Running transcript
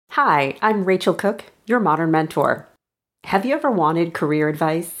Hi, I'm Rachel Cook, your modern mentor. Have you ever wanted career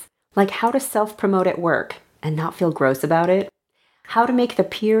advice? Like how to self-promote at work and not feel gross about it? How to make the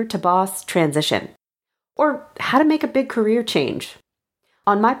peer-to-boss transition? Or how to make a big career change?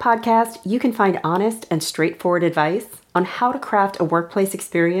 On my podcast, you can find honest and straightforward advice on how to craft a workplace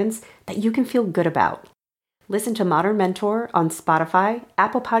experience that you can feel good about. Listen to Modern Mentor on Spotify,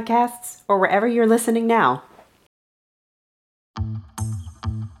 Apple Podcasts, or wherever you're listening now.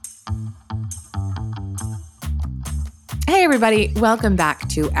 Hey everybody, welcome back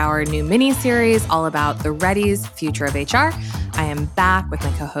to our new mini-series all about the Ready's Future of HR. I am back with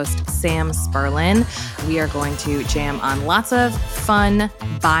my co-host Sam Sperlin. We are going to jam on lots of fun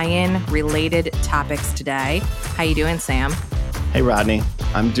buy-in related topics today. How you doing, Sam? Hey Rodney,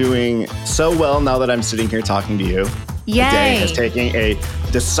 I'm doing so well now that I'm sitting here talking to you. Yay! The day is taking a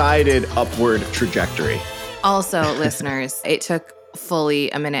decided upward trajectory. Also, listeners, it took fully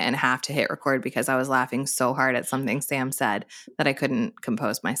a minute and a half to hit record because I was laughing so hard at something Sam said that I couldn't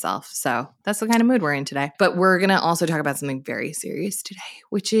compose myself. So that's the kind of mood we're in today. But we're going to also talk about something very serious today,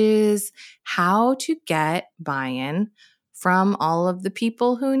 which is how to get buy-in from all of the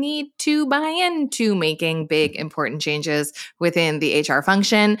people who need to buy into making big, important changes within the HR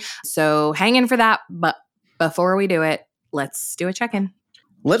function. So hang in for that. But before we do it, let's do a check-in.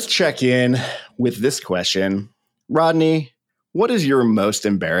 Let's check in with this question. Rodney, what is your most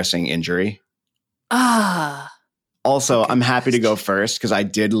embarrassing injury? Also, I'm happy to go first because I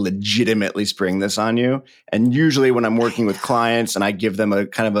did legitimately spring this on you. And usually when I'm working with clients and I give them a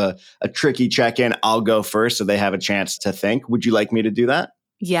kind of a tricky check-in, I'll go first so they have a chance to think. Would you like me to do that?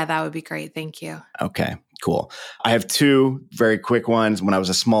 Yeah, that would be great. Thank you. Okay, cool. I have two very quick ones. When I was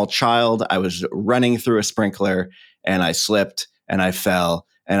a small child, I was running through a sprinkler and I slipped and I fell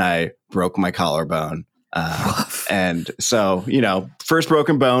and I broke my collarbone. And so, first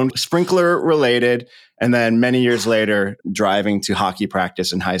broken bone, sprinkler related. And then many years later, driving to hockey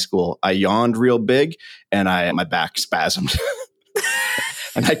practice in high school, I yawned real big and my back spasmed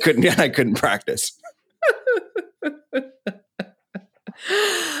and I couldn't practice.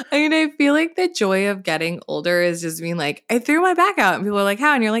 I feel like the joy of getting older is just being like, I threw my back out and people are like,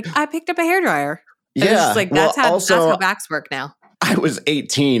 how? And you're like, I picked up a hairdryer. And Yeah. it's just like, that's how backs work now. I was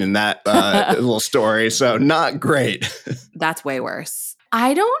 18 in that little story, so not great. That's way worse.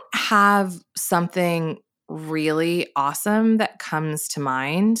 I don't have something really awesome that comes to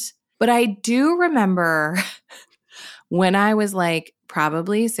mind, but I do remember when I was like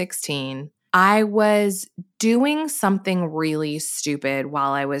probably 16, I was doing something really stupid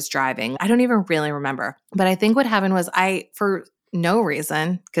while I was driving. I don't even really remember, but I think what happened was for no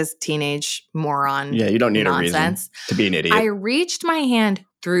reason, because teenage moron. Yeah, you don't need nonsense, a reason to be an idiot. I reached my hand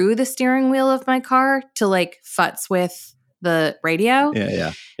through the steering wheel of my car to like futz with the radio.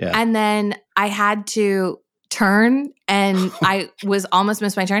 Yeah. And then I had to turn and I was almost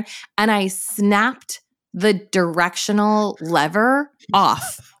missed my turn. And I snapped the directional lever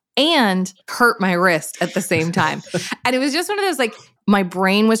off and hurt my wrist at the same time. And it was just one of those like my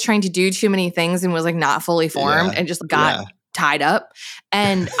brain was trying to do too many things and was like not fully formed and just got tied up.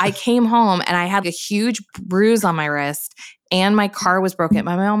 And I came home and I had a huge bruise on my wrist and my car was broken.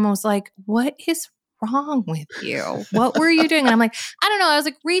 My mom was like, what is wrong with you? What were you doing? And I'm like, I don't know. I was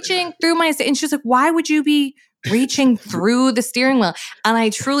like reaching through and she's like, why would you be reaching through the steering wheel? And I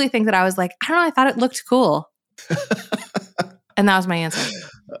truly think that I was like, I don't know. I thought it looked cool. And that was my answer.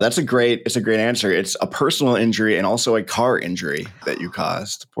 It's a great answer. It's a personal injury and also a car injury that you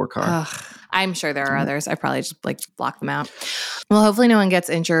caused. Poor car. I'm sure there are others. I probably just block them out. Well, hopefully no one gets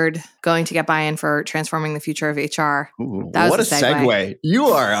injured going to get buy-in for transforming the future of HR. Ooh, what a segue. You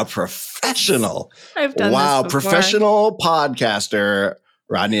are a professional. I've done this before. Professional podcaster,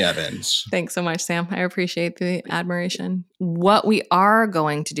 Rodney Evans. Thanks so much, Sam. I appreciate the admiration. What we are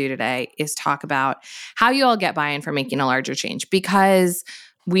going to do today is talk about how you all get buy-in for making a larger change, because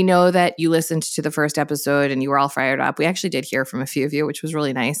we know that you listened to the first episode and you were all fired up. We actually did hear from a few of you, which was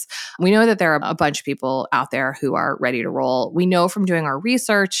really nice. We know that there are a bunch of people out there who are ready to roll. We know from doing our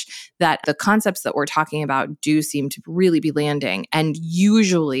research that the concepts that we're talking about do seem to really be landing. And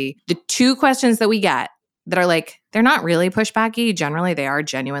usually the two questions that we get that are like, they're not really pushbacky. Generally, they are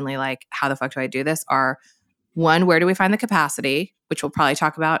genuinely like, how the fuck do I do this? Are one, where do we find the capacity? Which we'll probably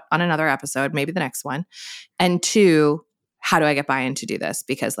talk about on another episode, maybe the next one. And two, how do I get buy-in to do this?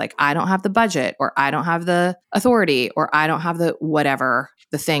 Because like, I don't have the budget, or I don't have the authority, or I don't have the whatever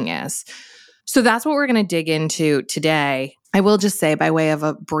the thing is. So that's what we're going to dig into today. I will just say, by way of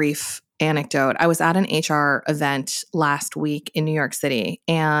a brief anecdote. I was at an HR event last week in New York City,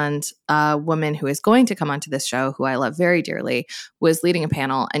 and a woman who is going to come onto this show, who I love very dearly, was leading a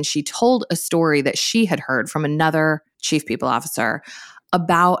panel, and she told a story that she had heard from another chief people officer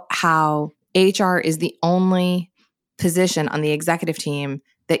about how HR is the only position on the executive team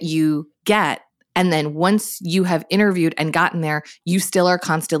that you get. And then once you have interviewed and gotten there, you still are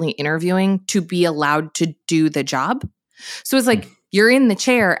constantly interviewing to be allowed to do the job. So it's like you're in the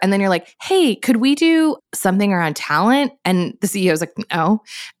chair and then you're like, hey, could we do something around talent? And the CEO's like, no.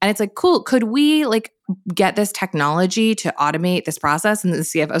 And it's like, cool. Could we like get this technology to automate this process? And the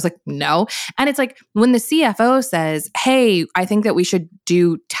CFO was like, no. And it's like when the CFO says, hey, I think that we should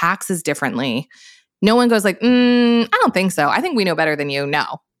do taxes differently, no one goes like, I don't think so. I think we know better than you. No.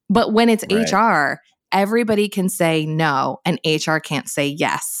 But when it's Right. HR, everybody can say no and HR can't say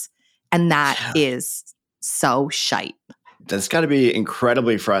yes. And that is so shite. That's got to be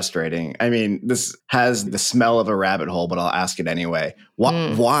incredibly frustrating. I mean, this has the smell of a rabbit hole, but I'll ask it anyway.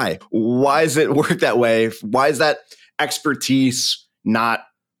 Why? Why does it work that way? Why is that expertise not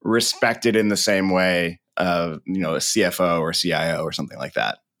respected in the same way of, a CFO or CIO or something like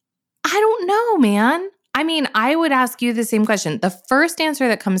that? I don't know, man. I mean, I would ask you the same question. The first answer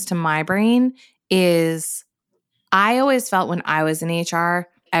that comes to my brain is I always felt when I was in HR,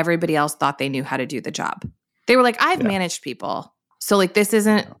 everybody else thought they knew how to do the job. They were like, I've managed people. So like, this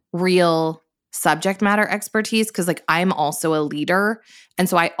isn't real subject matter expertise because like I'm also a leader. And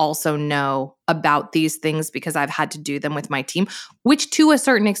so I also know about these things because I've had to do them with my team, which to a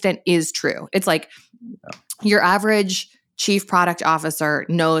certain extent is true. It's like your average chief product officer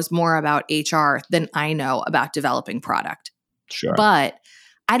knows more about HR than I know about developing product. Sure. But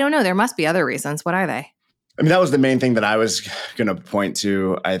I don't know. There must be other reasons. What are they? I mean, that was the main thing that I was going to point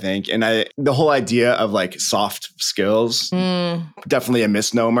to, I think. And the whole idea of like soft skills, definitely a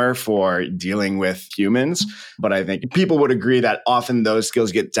misnomer for dealing with humans. But I think people would agree that often those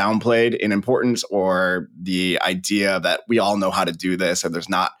skills get downplayed in importance, or the idea that we all know how to do this and there's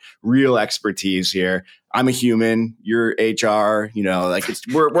not real expertise here. I'm a human, you're HR, like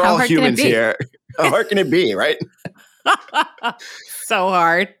we're all humans here. How hard can it be, right? So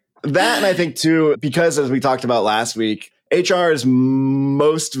hard. That, and I think too, because as we talked about last week, HR is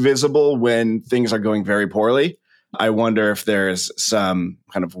most visible when things are going very poorly. I wonder if there's some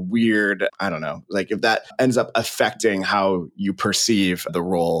kind of weird, I don't know, like if that ends up affecting how you perceive the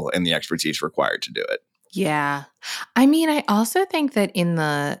role and the expertise required to do it. Yeah. I mean, I also think that in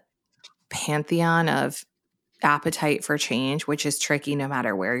the pantheon of appetite for change, which is tricky no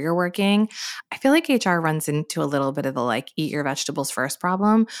matter where you're working, I feel like HR runs into a little bit of the like eat your vegetables first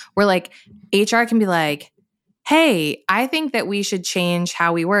problem, where like HR can be like, hey, I think that we should change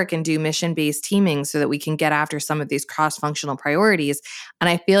how we work and do mission-based teaming so that we can get after some of these cross-functional priorities. And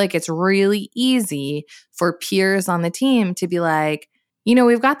I feel like it's really easy for peers on the team to be like,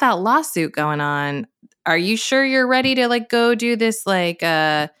 we've got that lawsuit going on. Are you sure you're ready to like go do this like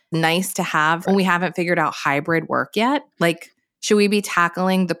nice to have when we haven't figured out hybrid work yet? Like, should we be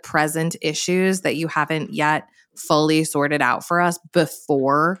tackling the present issues that you haven't yet fully sorted out for us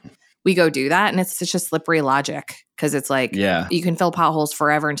before we go do that? And it's such a slippery logic because it's like you can fill potholes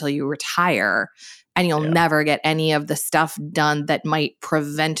forever until you retire and you'll never get any of the stuff done that might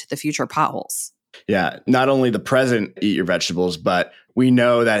prevent the future potholes. Yeah, not only the present eat your vegetables, but we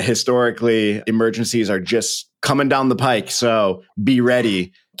know that historically emergencies are just coming down the pike. So be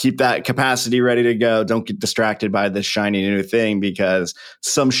ready. Keep that capacity ready to go. Don't get distracted by this shiny new thing because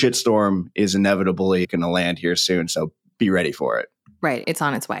some shitstorm is inevitably going to land here soon. So be ready for it. Right. It's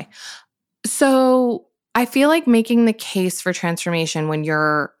on its way. So I feel like making the case for transformation when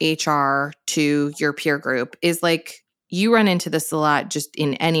you're HR to your peer group is like, you run into this a lot just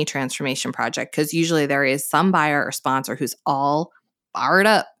in any transformation project because usually there is some buyer or sponsor who's all fired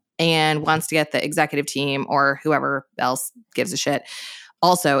up and wants to get the executive team or whoever else gives a shit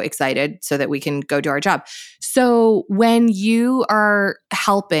also excited so that we can go do our job. So when you are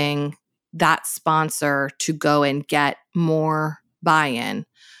helping that sponsor to go and get more buy-in,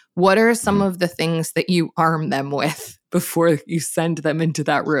 what are some of the things that you arm them with before you send them into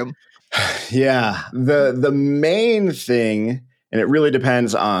that room? Yeah, the main thing, and it really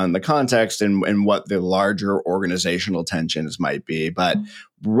depends on the context and what the larger organizational tensions might be, but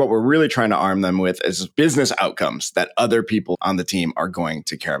what we're really trying to arm them with is business outcomes that other people on the team are going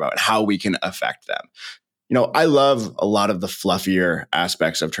to care about and how we can affect them. I love a lot of the fluffier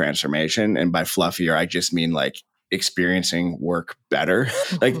aspects of transformation, and by fluffier, I just mean like experiencing work better.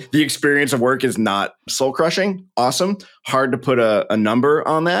 Like the experience of work is not soul crushing, awesome, hard to put a number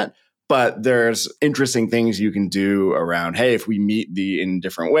on that. But there's interesting things you can do around, hey, if we meet in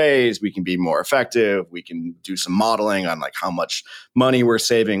different ways, we can be more effective. We can do some modeling on like how much money we're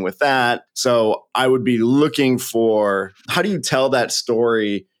saving with that. So I would be looking for, how do you tell that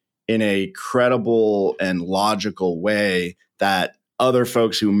story in a credible and logical way that other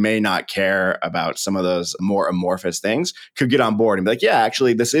folks who may not care about some of those more amorphous things could get on board and be like, yeah,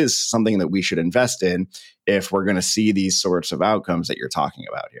 actually, this is something that we should invest in if we're going to see these sorts of outcomes that you're talking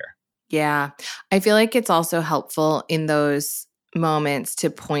about here. Yeah. I feel like it's also helpful in those moments to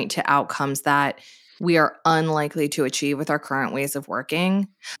point to outcomes that we are unlikely to achieve with our current ways of working.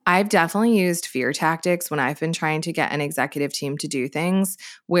 I've definitely used fear tactics when I've been trying to get an executive team to do things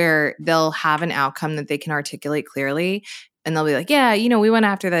where they'll have an outcome that they can articulate clearly. And they'll be like, yeah, we went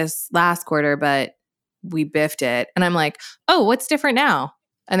after this last quarter, but we biffed it. And I'm like, oh, what's different now?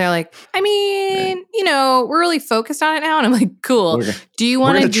 And they're like, I mean, we're really focused on it now. And I'm like, cool. Do you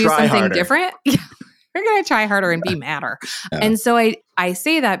want to do something different? Yeah. We're going to try harder and be madder. Yeah. And so I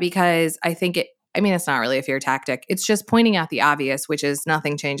say that because I think it's not really a fear tactic. It's just pointing out the obvious, which is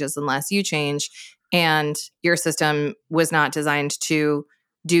nothing changes unless you change. And your system was not designed to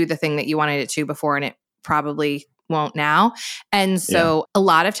do the thing that you wanted it to before, and it probably won't now. And so a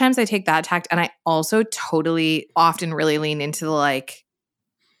lot of times I take that tact, and I also often really lean into the like,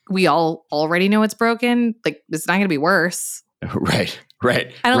 we all already know it's broken. Like, it's not going to be worse. Right.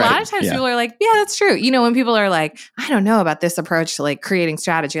 And a lot of times people are like, yeah, that's true. When people are like, I don't know about this approach to like creating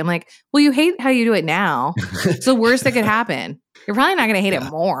strategy. I'm like, well, you hate how you do it now. It's the worst that could happen. You're probably not going to hate it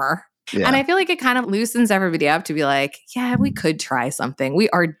more. Yeah. And I feel like it kind of loosens everybody up to be like, yeah, we could try something. We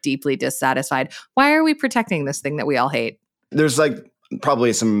are deeply dissatisfied. Why are we protecting this thing that we all hate? There's like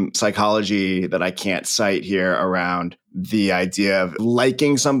probably some psychology that I can't cite here around the idea of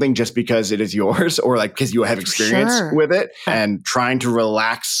liking something just because it is yours or like because you have experience with it, and trying to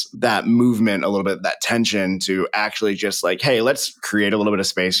relax that movement a little bit, that tension, to actually just like, hey, let's create a little bit of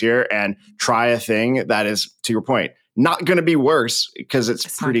space here and try a thing that is, to your point, not going to be worse because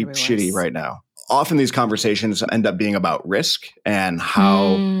it's pretty shitty right now. Often these conversations end up being about risk and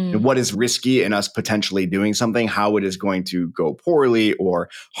how what is risky in us potentially doing something, how it is going to go poorly or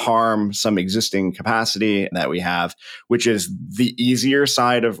harm some existing capacity that we have, which is the easier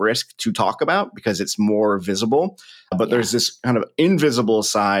side of risk to talk about because it's more visible. But there's this kind of invisible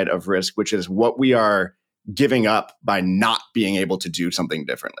side of risk, which is what we are giving up by not being able to do something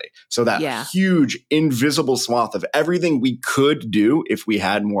differently. So that huge invisible swath of everything we could do if we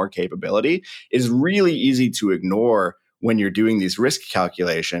had more capability is really easy to ignore when you're doing these risk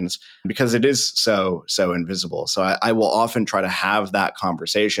calculations because it is so invisible. So I will often try to have that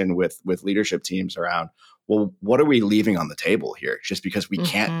conversation with leadership teams around, well, what are we leaving on the table here just because we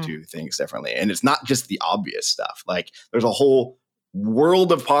can't do things differently? And it's not just the obvious stuff. Like, there's a whole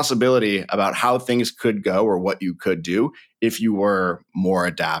world of possibility about how things could go or what you could do if you were more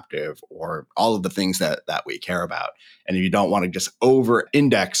adaptive or all of the things that we care about. And if you don't want to just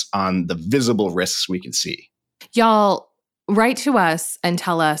over-index on the visible risks we can see. Y'all, write to us and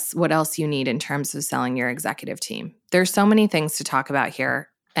tell us what else you need in terms of selling your executive team. There's so many things to talk about here,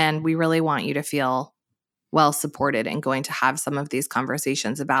 and we really want you to feel well supported and going to have some of these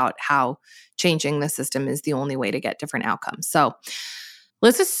conversations about how changing the system is the only way to get different outcomes. So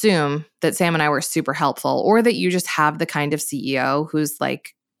let's assume that Sam and I were super helpful, or that you just have the kind of CEO who's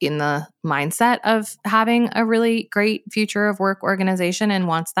like in the mindset of having a really great future of work organization and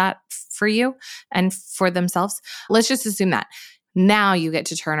wants that for you and for themselves. Let's just assume that. Now you get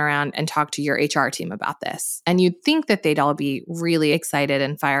to turn around and talk to your HR team about this. And you'd think that they'd all be really excited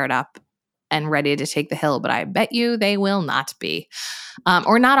and fired up and ready to take the hill, but I bet you they will not be.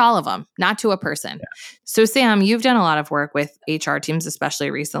 Or not all of them, not to a person. Yeah. So Sam, you've done a lot of work with HR teams,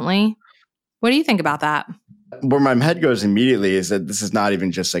 especially recently. What do you think about that? Where my head goes immediately is that this is not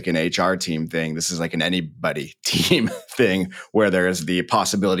even just like an HR team thing. This is like an anybody team thing where there is the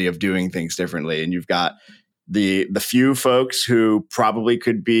possibility of doing things differently. And you've got the few folks who probably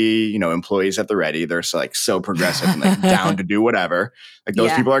could be, employees at the ready. They're so progressive and like down to do whatever. Like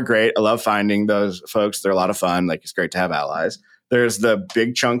those people are great. I love finding those folks. They're a lot of fun. Like, it's great to have allies. There's the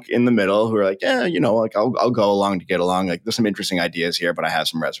big chunk in the middle who are like, I'll go along to get along. Like, there's some interesting ideas here, but I have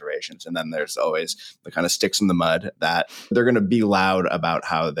some reservations. And then there's always the kind of sticks in the mud that they're going to be loud about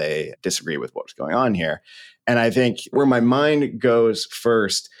how they disagree with what's going on here. And I think where my mind goes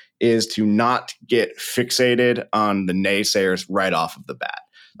first is to not get fixated on the naysayers right off of the bat.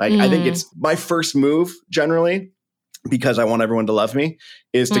 Like, I think it's my first move generally, because I want everyone to love me,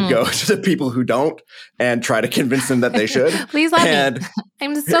 is to go to the people who don't and try to convince them that they should. Please love me.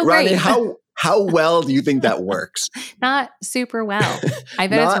 I'm so Rodney, great. How well do you think that works? Not super well. I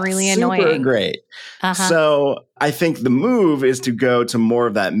bet it's Not really super annoying. great. Uh-huh. So I think the move is to go to more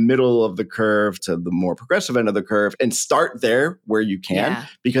of that middle of the curve to the more progressive end of the curve and start there where you can, Yeah.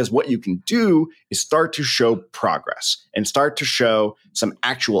 because what you can do is start to show progress and start to show some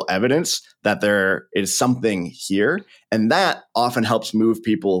actual evidence that there is something here. And that often helps move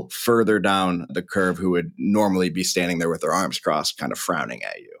people further down the curve who would normally be standing there with their arms crossed, kind of frowning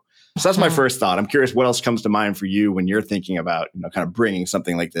at you. So that's my first thought. I'm curious what else comes to mind for you when you're thinking about, kind of bringing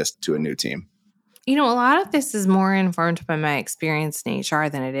something like this to a new team. A lot of this is more informed by my experience in HR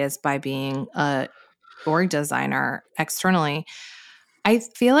than it is by being a org designer externally. I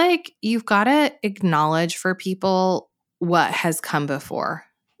feel like you've got to acknowledge for people what has come before.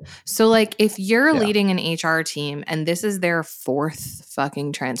 So like if you're leading an HR team and this is their fourth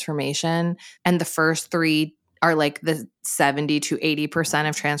fucking transformation and the first three are like the 70 to 80%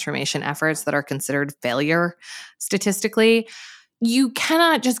 of transformation efforts that are considered failure statistically, you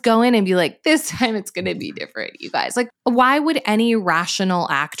cannot just go in and be like, this time it's going to be different, you guys. Like, why would any rational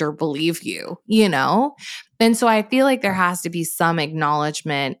actor believe you, And so I feel like there has to be some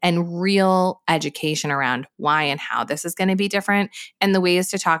acknowledgement and real education around why and how this is going to be different. And the ways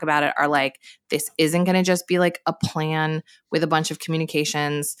to talk about it are like, this isn't going to just be like a plan with a bunch of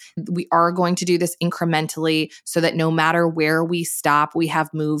communications. We are going to do this incrementally so that no matter where we stop, we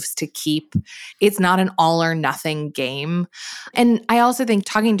have moves to keep. It's not an all or nothing game. And I also think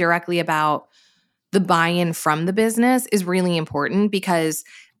talking directly about the buy-in from the business is really important because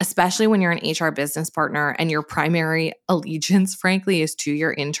especially when you're an HR business partner and your primary allegiance, frankly, is to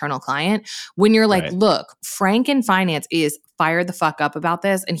your internal client, when you're like, look, Frank in finance is fired the fuck up about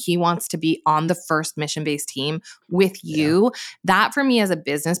this and he wants to be on the first mission-based team with you, that for me as a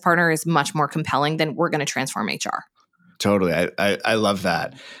business partner is much more compelling than we're going to transform HR. Totally. I love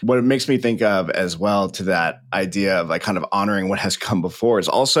that. What it makes me think of as well to that idea of like kind of honoring what has come before is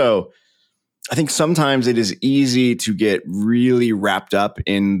also, I think sometimes it is easy to get really wrapped up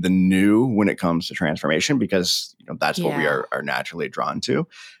in the new when it comes to transformation because that's what we are naturally drawn to.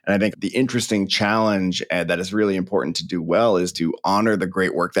 And I think the interesting challenge that is really important to do well is to honor the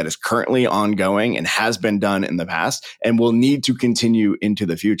great work that is currently ongoing and has been done in the past and will need to continue into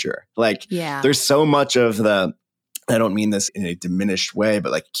the future. Like there's so much of the, I don't mean this in a diminished way,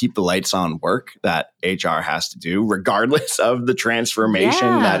 but like keep the lights on work that HR has to do regardless of the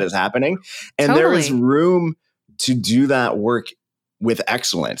transformation that is happening. And there is room to do that work with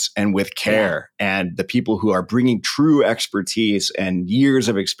excellence and with care. And the people who are bringing true expertise and years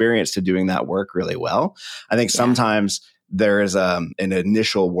of experience to doing that work really well. I think sometimes there is an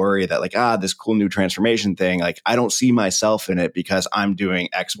initial worry that like, this cool new transformation thing, like I don't see myself in it because I'm doing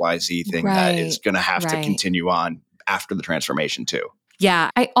XYZ thing that is going to have to continue on after the transformation too.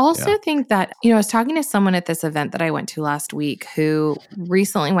 Yeah. I also think that, I was talking to someone at this event that I went to last week who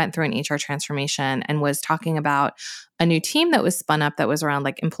recently went through an HR transformation and was talking about a new team that was spun up that was around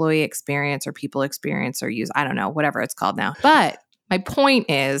like employee experience or people experience or use, I don't know, whatever it's called now. But my point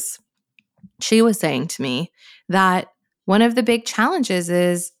is, she was saying to me that one of the big challenges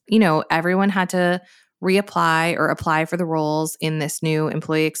is, everyone had to reapply or apply for the roles in this new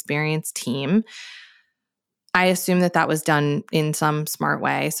employee experience team. I assume that was done in some smart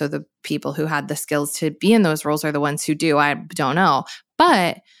way. So the people who had the skills to be in those roles are the ones who do. I don't know.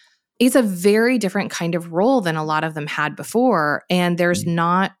 But it's a very different kind of role than a lot of them had before. And there's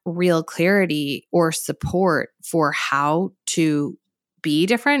not real clarity or support for how to be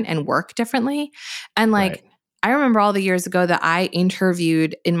different and work differently. And like, I remember all the years ago that I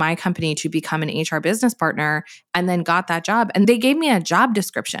interviewed in my company to become an HR business partner and then got that job. And they gave me a job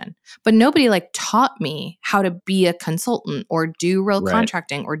description, but nobody like taught me how to be a consultant or do real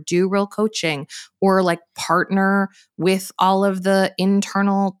contracting or do real coaching or like partner with all of the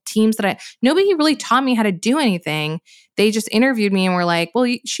internal teams nobody really taught me how to do anything. They just interviewed me and were like, well,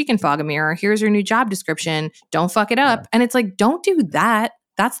 she can fog a mirror. Here's your new job description. Don't fuck it up. And it's like, don't do that.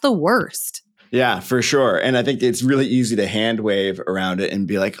 That's the worst. Yeah, for sure. And I think it's really easy to hand wave around it and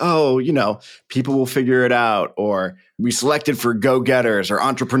be like, oh, people will figure it out. Or we selected for go-getters or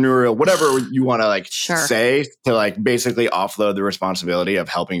entrepreneurial, whatever you want to say to like basically offload the responsibility of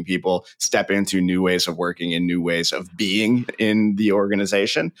helping people step into new ways of working and new ways of being in the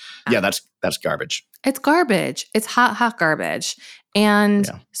organization. Yeah, that's garbage. It's garbage. It's hot garbage. And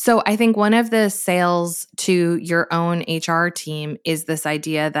so I think one of the sales to your own HR team is this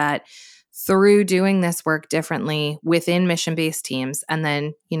idea that through doing this work differently within mission-based teams, and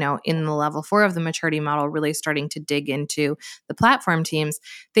then, in the level 4 of the maturity model, really starting to dig into the platform teams,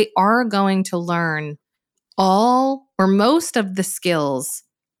 they are going to learn all or most of the skills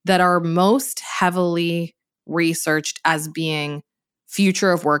that are most heavily researched as being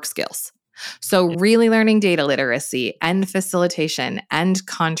future of work skills. So really learning data literacy and facilitation and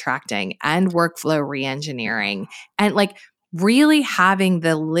contracting and workflow reengineering and like really having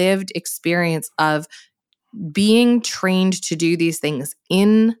the lived experience of being trained to do these things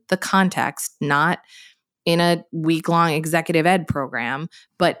in the context, not in a week-long executive ed program,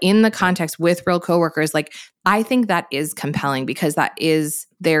 but in the context with real coworkers. Like, I think that is compelling because that is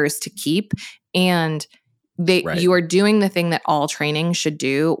theirs to keep. And you are doing the thing that all training should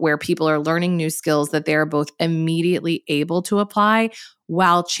do, where people are learning new skills that they're both immediately able to apply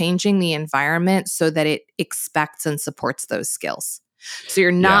while changing the environment so that it expects and supports those skills. So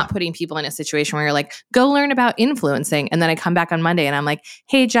you're not putting people in a situation where you're like, go learn about influencing. And then I come back on Monday and I'm like,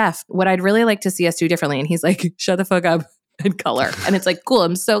 hey, Jeff, what I'd really like to see us do differently. And he's like, shut the fuck up and color. And it's like, cool.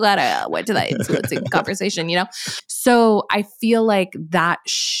 I'm so glad I went to that influencing conversation, you know? So I feel like that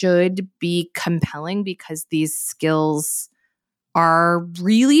should be compelling because these skills are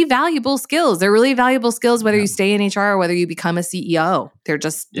really valuable skills. They're really valuable skills, whether you stay in HR or whether you become a CEO. They're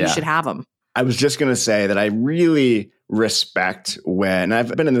just, you should have them. I was just going to say that I really respect when I've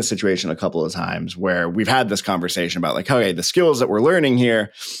been in this situation a couple of times where we've had this conversation about like, okay, the skills that we're learning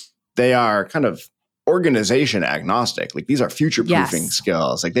here, they are kind of organization agnostic. Like these are future proofing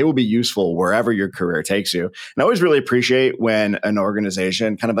skills. Like they will be useful wherever your career takes you. And I always really appreciate when an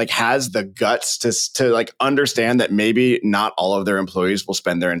organization kind of like has the guts to like understand that maybe not all of their employees will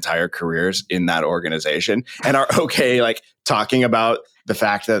spend their entire careers in that organization and are okay like talking about the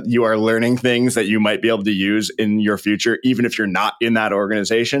fact that you are learning things that you might be able to use in your future, even if you're not in that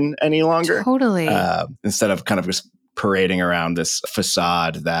organization any longer. Totally. Instead of kind of just parading around this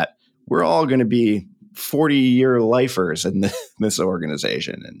facade that we're all going to be 40-year lifers in this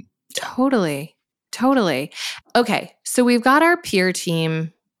organization. And Totally. Okay. So we've got our peer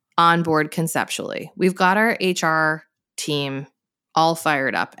team on board conceptually. We've got our HR team all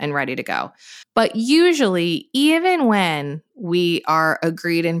fired up and ready to go. But usually, even when we are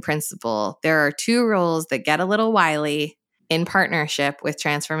agreed in principle, there are two roles that get a little wily in partnership with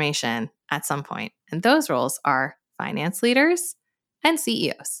transformation at some point. And those roles are finance leaders and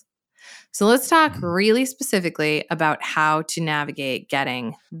CEOs. So let's talk really specifically about how to navigate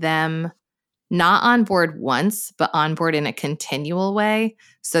getting them not on board once, but on board in a continual way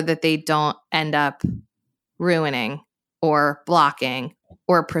so that they don't end up ruining or blocking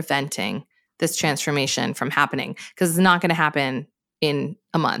or preventing this transformation from happening, because it's not going to happen in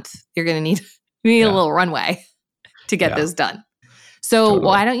a month. You're going to need a little runway to get this done. So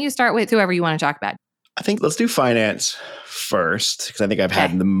why don't you start with whoever you want to talk about? I think let's do finance first, because I think I've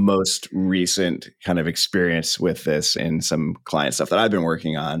had the most recent kind of experience with this in some client stuff that I've been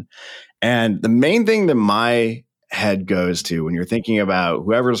working on. And the main thing that my head goes to when you're thinking about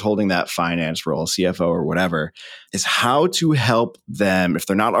whoever's holding that finance role, CFO or whatever, is how to help them, if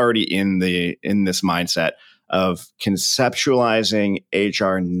they're not already in this mindset of conceptualizing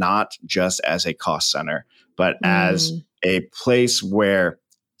HR not just as a cost center, but as a place where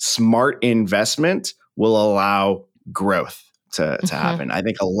smart investment will allow growth to happen. I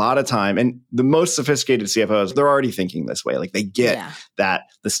think a lot of time, and the most sophisticated CFOs, they're already thinking this way. Like they get that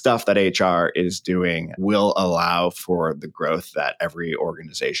the stuff that HR is doing will allow for the growth that every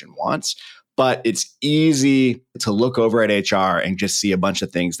organization wants. But it's easy to look over at HR and just see a bunch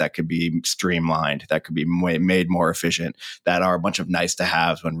of things that could be streamlined, that could be made more efficient, that are a bunch of nice to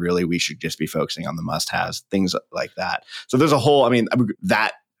haves when really we should just be focusing on the must haves, things like that. So there's a whole,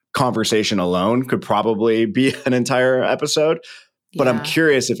 that conversation alone could probably be an entire episode. But I'm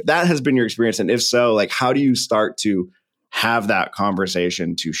curious if that has been your experience. And if so, like, how do you start to have that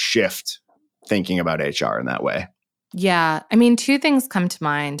conversation to shift thinking about HR in that way? Yeah. I mean, two things come to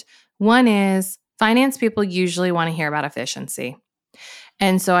mind. One is finance people usually want to hear about efficiency.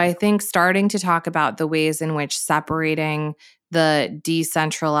 And so I think starting to talk about the ways in which separating the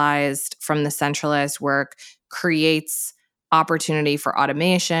decentralized from the centralized work creates opportunity for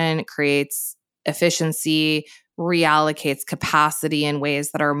automation, creates efficiency, reallocates capacity in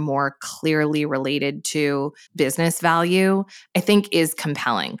ways that are more clearly related to business value, I think is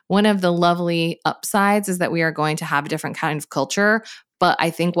compelling. One of the lovely upsides is that we are going to have a different kind of culture. But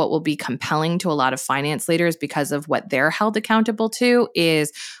I think what will be compelling to a lot of finance leaders because of what they're held accountable to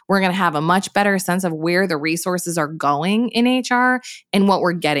is we're going to have a much better sense of where the resources are going in HR and what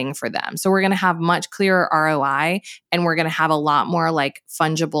we're getting for them. So we're going to have much clearer ROI and we're going to have a lot more like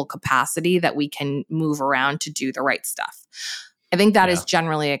fungible capacity that we can move around to do the right stuff. I think that is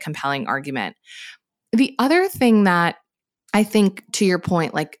generally a compelling argument. The other thing that I think, to your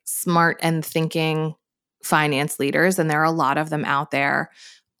point, like smart and thinking finance leaders, and there are a lot of them out there,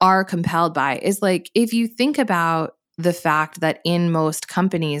 are compelled by is like, if you think about the fact that in most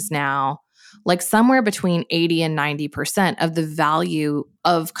companies now, like somewhere between 80 and 90% of the value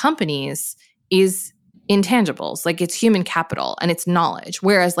of companies is intangibles. Like it's human capital and it's knowledge.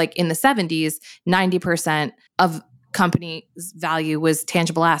 Whereas like in the 70s, 90% of company's value was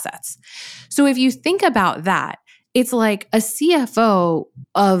tangible assets. So if you think about that, it's like a CFO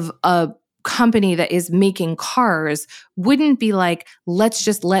of a company that is making cars wouldn't be like, let's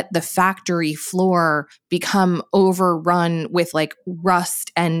just let the factory floor become overrun with like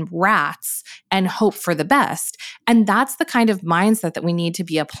rust and rats and hope for the best. And that's the kind of mindset that we need to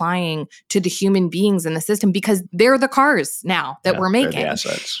be applying to the human beings in the system, because they're the cars now that we're making. They're the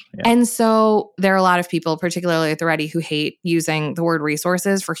assets. Yeah. And so there are a lot of people, particularly at the Ready, who hate using the word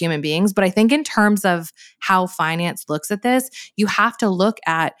resources for human beings. But I think in terms of how finance looks at this, you have to look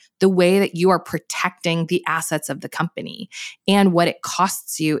at the way that you are protecting the assets of the company and what it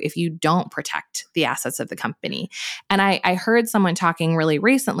costs you if you don't protect the assets of the company. And I heard someone talking really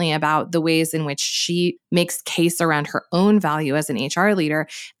recently about the ways in which she makes case around her own value as an HR leader.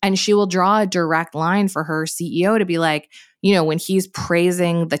 And she will draw a direct line for her CEO to be like, you know, when he's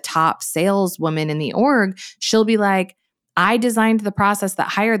praising the top saleswoman in the org, she'll be like, I designed the process that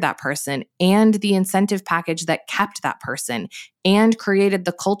hired that person and the incentive package that kept that person and created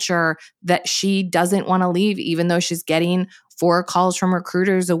the culture that she doesn't want to leave, even though she's getting 4 calls from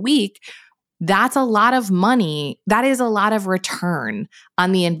recruiters a week. That's a lot of money. That is a lot of return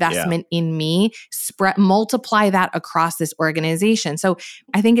on the investment in me. Multiply that across this organization. So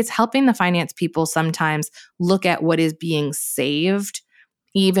I think it's helping the finance people sometimes look at what is being saved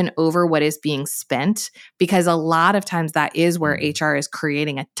even over what is being spent, because a lot of times that is where HR is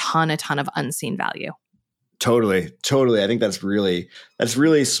creating a ton of unseen value. Totally. I think that's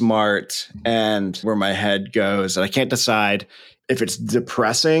really smart, and where my head goes. And I can't decide if it's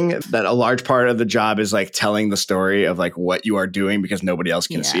depressing that a large part of the job is like telling the story of like what you are doing because nobody else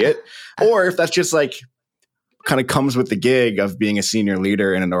can see it, or if that's just like kind of comes with the gig of being a senior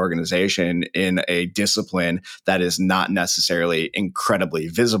leader in an organization in a discipline that is not necessarily incredibly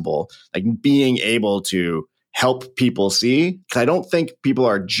visible, like being able to help people see. Because I don't think people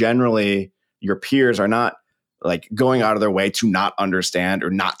are generally, your peers are not like going out of their way to not understand or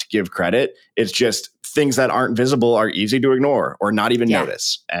not to give credit. It's just things that aren't visible are easy to ignore or not even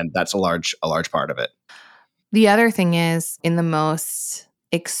notice. And that's a large part of it. The other thing is, in the most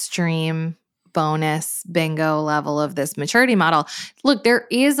extreme bonus bingo level of this maturity model, look, there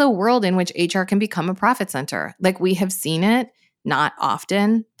is a world in which HR can become a profit center. Like we have seen it, not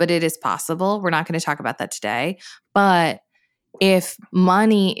often, but it is possible. We're not going to talk about that today. But if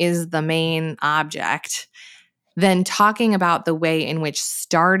money is the main object, then talking about the way in which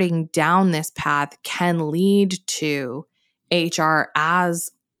starting down this path can lead to HR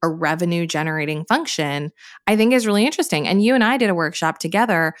as a revenue generating function, I think is really interesting. And you and I did a workshop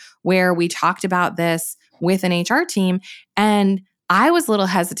together where we talked about this with an HR team. And I was a little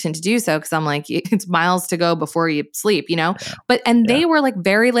hesitant to do so because I'm like, it's miles to go before you sleep, you know? They were like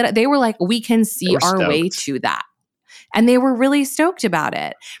very lit. They were like, we can see our way to that. And they were really stoked about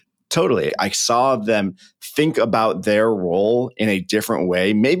it. Totally. I saw them think about their role in a different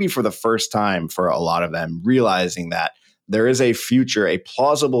way, maybe for the first time for a lot of them, realizing that there is a future, a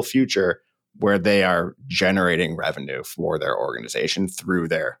plausible future where they are generating revenue for their organization through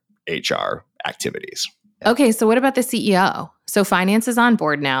their HR activities. Okay, so what about the CEO? So finance is on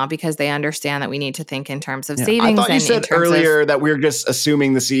board now because they understand that we need to think in terms of savings. I thought you said earlier that we're just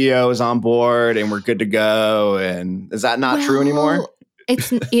assuming the CEO is on board and we're good to go. And is that not true anymore?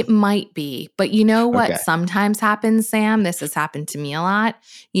 It might be, but you know what sometimes happens, Sam? This has happened to me a lot.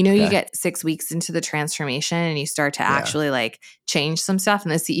 You know, you get 6 weeks into the transformation and you start to actually like change some stuff,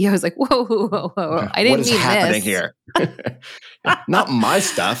 and the CEO is like, whoa. I didn't mean this. What is happening here? Not my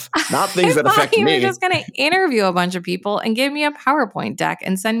stuff, not things that affect me. You were just going to interview a bunch of people and give me a PowerPoint deck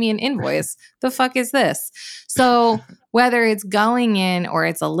and send me an invoice. The fuck is this? So whether it's going in or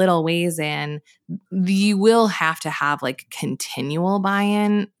it's a little ways in, you will have to have like continual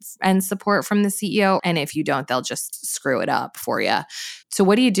buy-in and support from the CEO. And if you don't, they'll just screw it up for you. So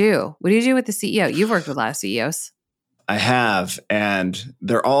what do you do? What do you do with the CEO? You've worked with a lot of CEOs. I have, and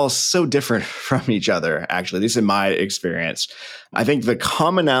they're all so different from each other, actually, at least in my experience. I think the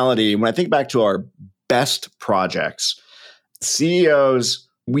commonality, when I think back to our best projects, CEOs,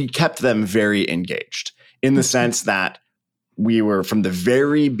 we kept them very engaged in the sense that we were from the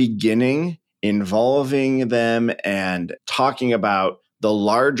very beginning involving them and talking about the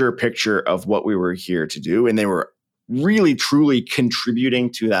larger picture of what we were here to do. And they were really, truly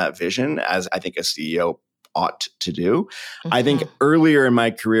contributing to that vision, as I think a CEO ought to do. I think earlier in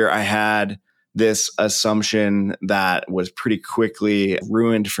my career, I had this assumption that was pretty quickly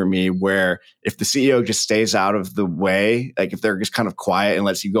ruined for me, where if the CEO just stays out of the way, like if they're just kind of quiet and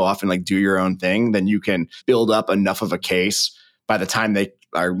lets you go off and like do your own thing, then you can build up enough of a case by the time they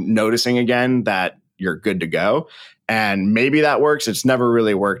are noticing again that you're good to go. And maybe that works. It's never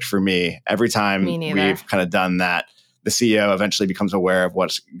really worked for me. Every time we've kind of done that, the CEO eventually becomes aware of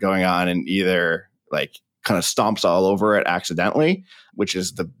what's going on and either like kind of stomps all over it accidentally, which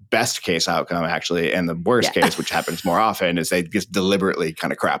is the best case outcome actually. And the worst case, which happens more often, is they just deliberately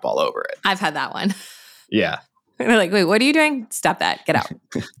kind of crap all over it. I've had that one. Yeah. They're like, wait, what are you doing? Stop that. Get out.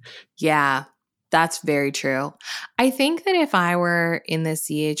 Yeah, that's very true. I think that if I were in the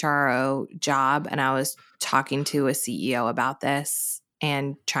CHRO job and I was talking to a CEO about this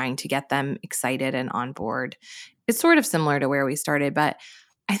and trying to get them excited and on board, it's sort of similar to where we started, but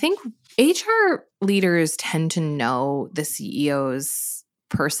I think HR leaders tend to know the CEO's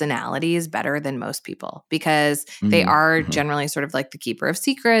personalities better than most people because they are generally sort of like the keeper of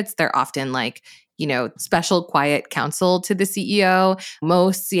secrets. They're often like, special quiet counsel to the CEO.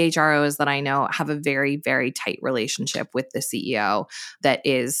 Most CHROs that I know have a very, very tight relationship with the CEO that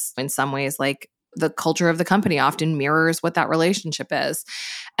is in some ways like the culture of the company often mirrors what that relationship is.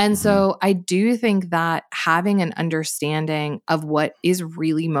 And so I do think that having an understanding of what is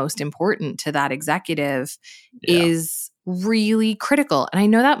really most important to that executive is really critical. And I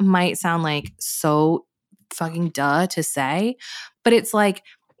know that might sound like so fucking duh to say, but it's like,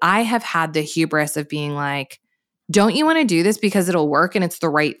 I have had the hubris of being like, don't you want to do this because it'll work and it's the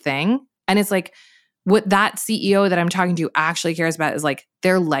right thing? And it's like, what that CEO that I'm talking to actually cares about is like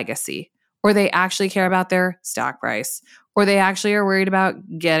their legacy, or they actually care about their stock price, or they actually are worried about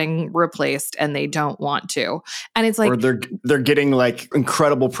getting replaced and they don't want to. And it's like, or they're getting like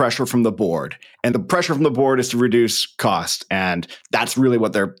incredible pressure from the board, and the pressure from the board is to reduce cost. And that's really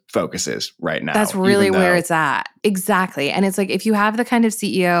what their focus is right now. That's really where it's at. Exactly. And it's like, if you have the kind of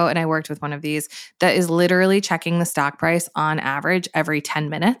CEO, and I worked with one of these, that is literally checking the stock price on average every 10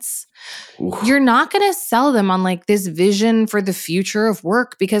 minutes, you're not going to sell them on like this vision for the future of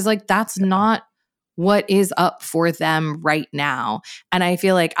work because like that's not what is up for them right now. And I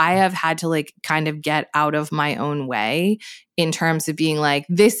feel like I have had to like kind of get out of my own way in terms of being like,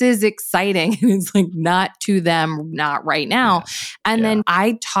 this is exciting. And it's like not to them, not right now. And then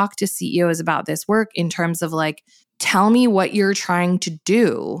I talk to CEOs about this work in terms of like, tell me what you're trying to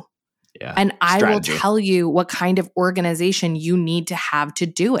do. And I will tell you what kind of organization you need to have to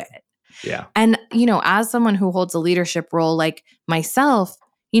do it. Yeah. And, as someone who holds a leadership role like myself,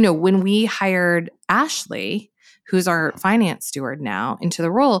 when we hired Ashley, who's our finance steward now, into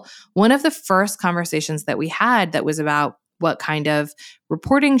the role, one of the first conversations that we had that was about what kind of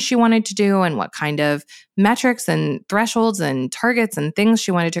reporting she wanted to do and what kind of metrics and thresholds and targets and things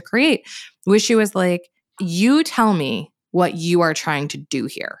she wanted to create was she was like, you tell me what you are trying to do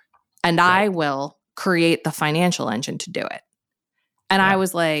here, and I will create the financial engine to do it. And I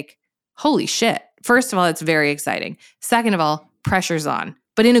was like, holy shit. First of all, it's very exciting. Second of all, pressure's on,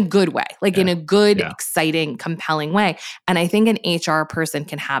 but in a good way, like in a good, exciting, compelling way. And I think an HR person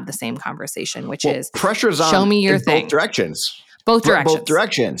can have the same conversation, which is pressure's on. Show me your thing. Both directions. Both directions. Both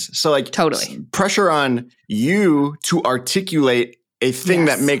directions. So like totally pressure on you to articulate a thing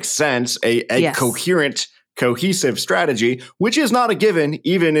that makes sense, a coherent, cohesive strategy, which is not a given,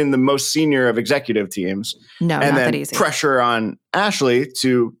 even in the most senior of executive teams. No, and not then that easy. Pressure on Ashley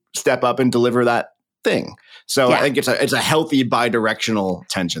to step up and deliver that thing. So I think it's a healthy bidirectional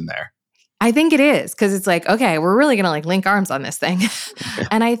tension there. I think it is, because it's like, okay, we're really going to like link arms on this thing.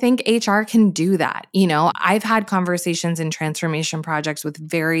 And I think HR can do that. I've had conversations in transformation projects with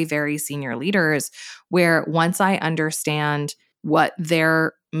very, very senior leaders where once I understand what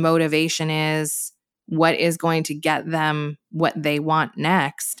their motivation is, what is going to get them what they want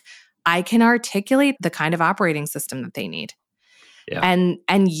next, I can articulate the kind of operating system that they need. Yeah.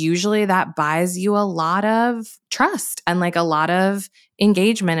 And usually that buys you a lot of trust and like a lot of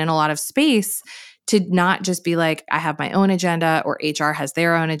engagement and a lot of space to not just be like, I have my own agenda, or HR has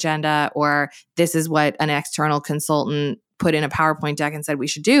their own agenda, or this is what an external consultant put in a PowerPoint deck and said we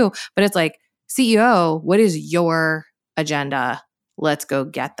should do. But it's like, CEO, what is your agenda? Let's go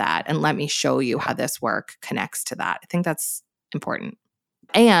get that. And let me show you how this work connects to that. I think that's important.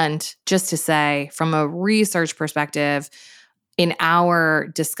 And just to say, from a research perspective, in our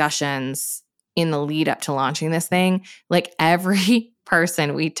discussions in the lead up to launching this thing, like every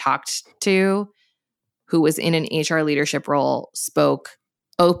person we talked to who was in an HR leadership role spoke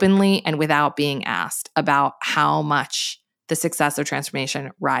openly and without being asked about how much the success of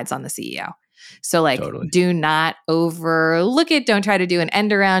transformation rides on the CEO. So like, Totally. do not overlook it. Don't try to do an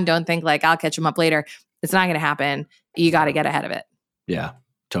end around. Don't think like, I'll catch them up later. It's not going to happen. You got to get ahead of it. Yeah,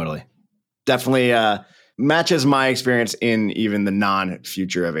 totally. Definitely matches my experience in even the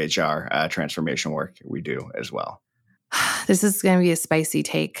non-future of HR transformation work we do as well. This is going to be a spicy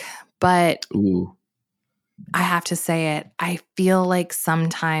take, but Ooh. I have to say it. I feel like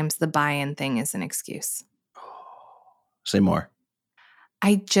sometimes the buy-in thing is an excuse. Say more.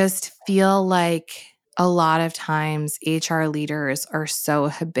 I just feel like a lot of times HR leaders are so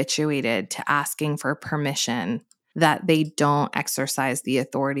habituated to asking for permission that they don't exercise the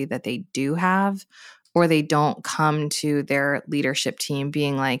authority that they do have, or they don't come to their leadership team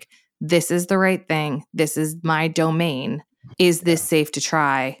being like, this is the right thing. This is my domain. Is this safe to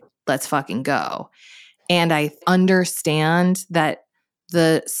try? Let's fucking go. And I understand that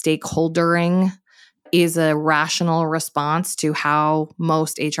the stakeholdering is a rational response to how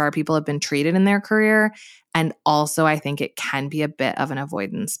most HR people have been treated in their career. And also, I think it can be a bit of an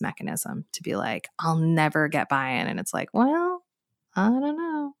avoidance mechanism to be like, I'll never get buy-in. And it's like, well, I don't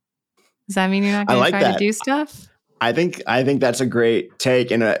know. Does that mean you're not going to try to do stuff? I think that's a great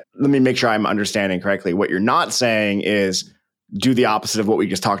take. And let me make sure I'm understanding correctly. What you're not saying is do the opposite of what we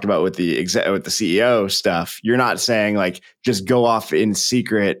just talked about with the CEO stuff. You're not saying like just go off in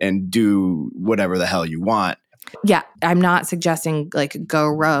secret and do whatever the hell you want. Yeah, I'm not suggesting like go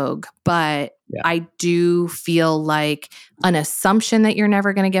rogue, but I do feel like an assumption that you're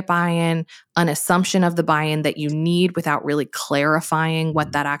never going to get buy-in, an assumption of the buy-in that you need without really clarifying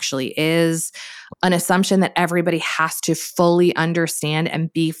what that actually is, an assumption that everybody has to fully understand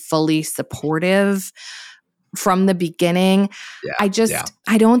and be fully supportive from the beginning. Yeah,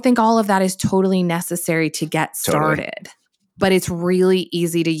 I don't think all of that is totally necessary to get started, but it's really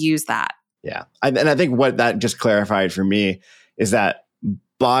easy to use that. Yeah. And I think what that just clarified for me is that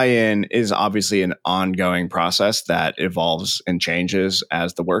buy-in is obviously an ongoing process that evolves and changes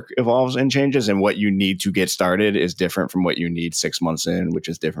as the work evolves and changes. And what you need to get started is different from what you need 6 months in, which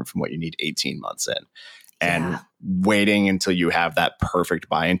is different from what you need 18 months in. And waiting until you have that perfect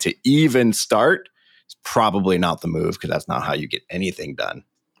buy-in to even start is probably not the move, because that's not how you get anything done.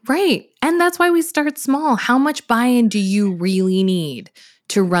 Right. And that's why we start small. How much buy-in do you really need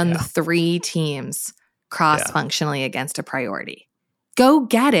to run 3 teams cross-functionally against a priority? Go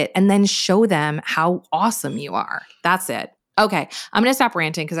get it and then show them how awesome you are. That's it. Okay. I'm going to stop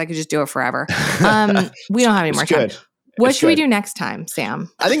ranting because I could just do it forever. We don't have any more time. What should we do next time,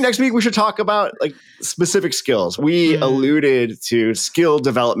 Sam? I think next week we should talk about like specific skills. We alluded to skill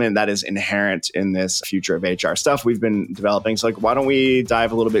development that is inherent in this future of HR stuff we've been developing. So like, why don't we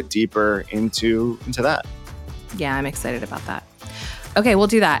dive a little bit deeper into that? Yeah, I'm excited about that. Okay, we'll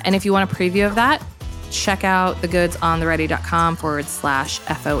do that. And if you want a preview of that, check out the goods on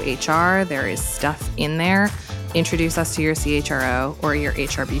theready.com/FOHR. There is stuff in there. Introduce us to your CHRO or your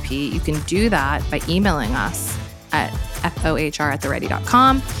HRBP. You can do that by emailing us at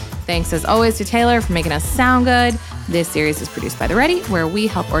FOHR@theready.com. Thanks as always to Taylor for making us sound good. This series is produced by The Ready, where we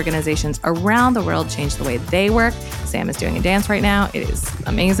help organizations around the world change the way they work. Sam is doing a dance right now. It is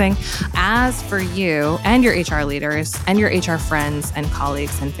amazing. As for you and your HR leaders and your HR friends and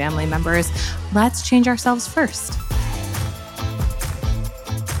colleagues and family members, let's change ourselves first.